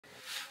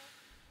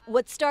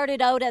What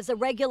started out as a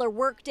regular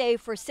workday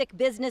for Sikh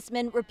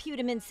businessman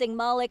Ripudaman Singh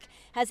Malik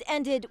has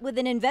ended with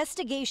an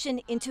investigation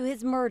into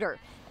his murder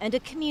and a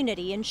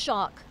community in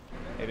shock.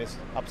 It is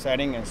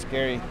upsetting and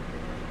scary.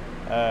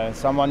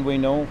 Someone we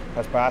know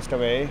has passed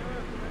away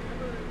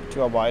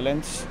to a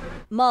violence.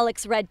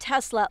 Malik's red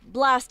Tesla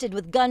blasted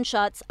with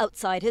gunshots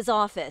outside his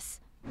office.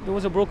 There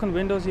was a broken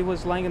windows. He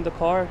was lying in the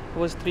car.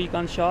 There was 3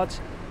 gunshots.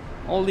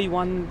 Only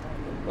one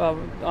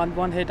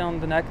hit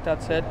on the neck,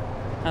 that's it.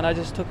 And I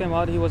just took him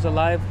out. He was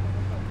alive.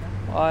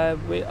 I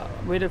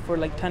waited for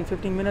like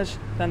 10-15 minutes.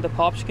 Then the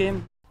cops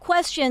came.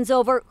 Questions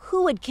over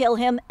who would kill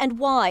him and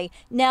why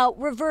now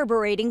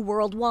reverberating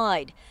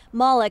worldwide.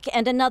 Malik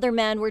and another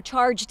man were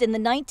charged in the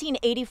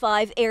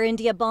 1985 Air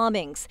India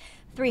bombings.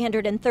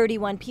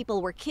 331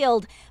 people were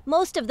killed,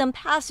 most of them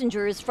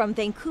passengers from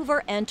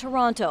Vancouver and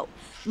Toronto.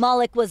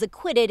 Malik was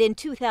acquitted in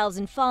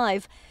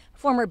 2005.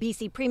 Former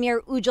BC Premier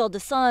Ujjal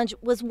Dosanjh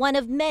was one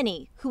of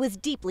many who was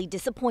deeply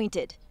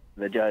disappointed.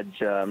 The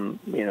judge,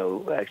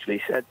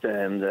 actually said to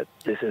him that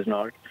this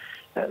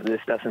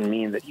doesn't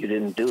mean that you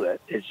didn't do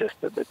it. It's just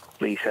that the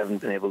police haven't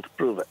been able to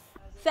prove it.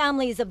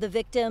 Families of the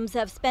victims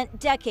have spent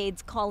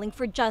decades calling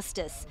for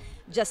justice.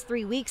 Just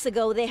 3 weeks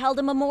ago, they held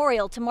a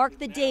memorial to mark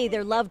the day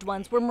their loved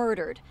ones were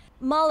murdered.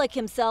 Malik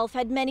himself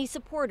had many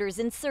supporters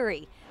in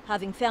Surrey,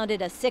 having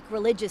founded a Sikh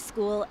religious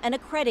school and a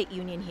credit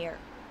union here.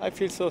 I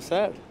feel so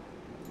sad.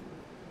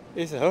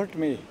 It's hurt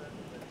me.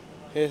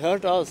 It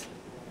hurt us.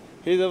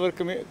 He's our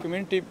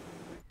community.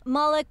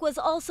 Malik was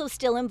also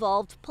still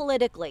involved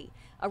politically.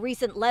 A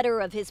recent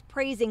letter of his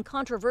praising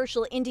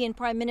controversial Indian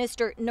Prime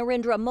Minister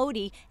Narendra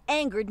Modi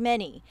angered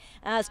many.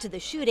 As to the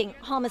shooting,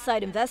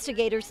 homicide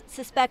investigators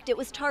suspect it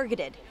was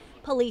targeted.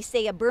 Police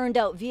say a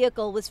burned-out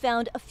vehicle was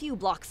found a few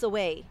blocks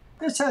away.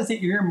 This has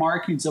the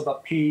earmarkings of a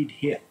paid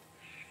hit.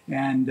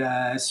 And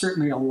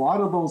certainly a lot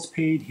of those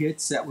paid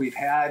hits that we've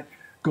had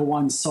go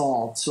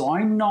unsolved. So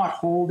I'm not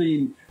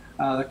holding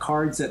the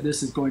cards that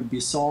this is going to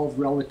be solved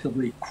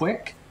relatively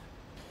quick.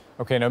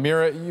 Okay, now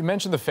Mira, you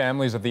mentioned the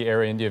families of the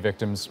Air India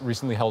victims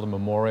recently held a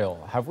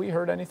memorial. Have we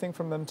heard anything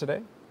from them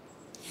today?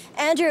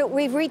 Andrew,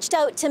 we've reached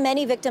out to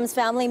many victims'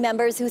 family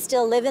members who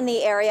still live in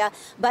the area,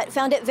 but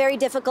found it very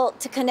difficult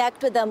to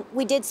connect with them.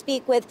 We did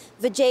speak with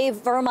Vijay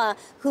Verma,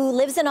 who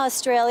lives in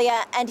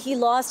Australia, and he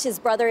lost his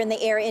brother in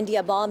the Air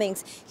India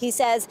bombings. He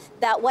says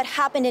that what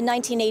happened in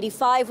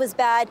 1985 was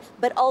bad,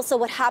 but also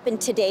what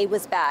happened today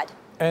was bad.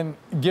 And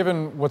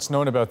given what's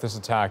known about this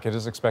attack, it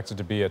is expected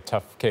to be a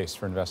tough case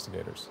for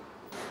investigators.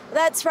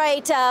 That's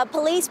right.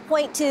 Police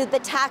point to the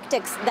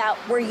tactics that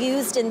were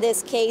used in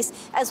this case,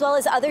 as well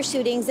as other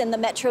shootings in the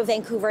Metro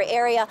Vancouver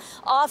area.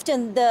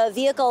 Often the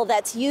vehicle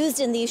that's used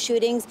in these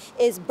shootings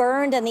is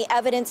burned and the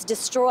evidence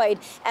destroyed.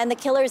 And the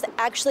killers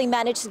actually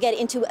managed to get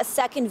into a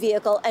second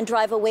vehicle and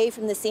drive away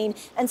from the scene.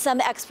 And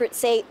some experts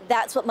say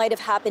that's what might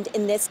have happened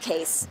in this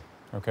case.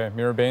 Okay,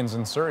 Mira Baines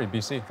in Surrey,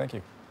 BC. Thank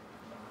you.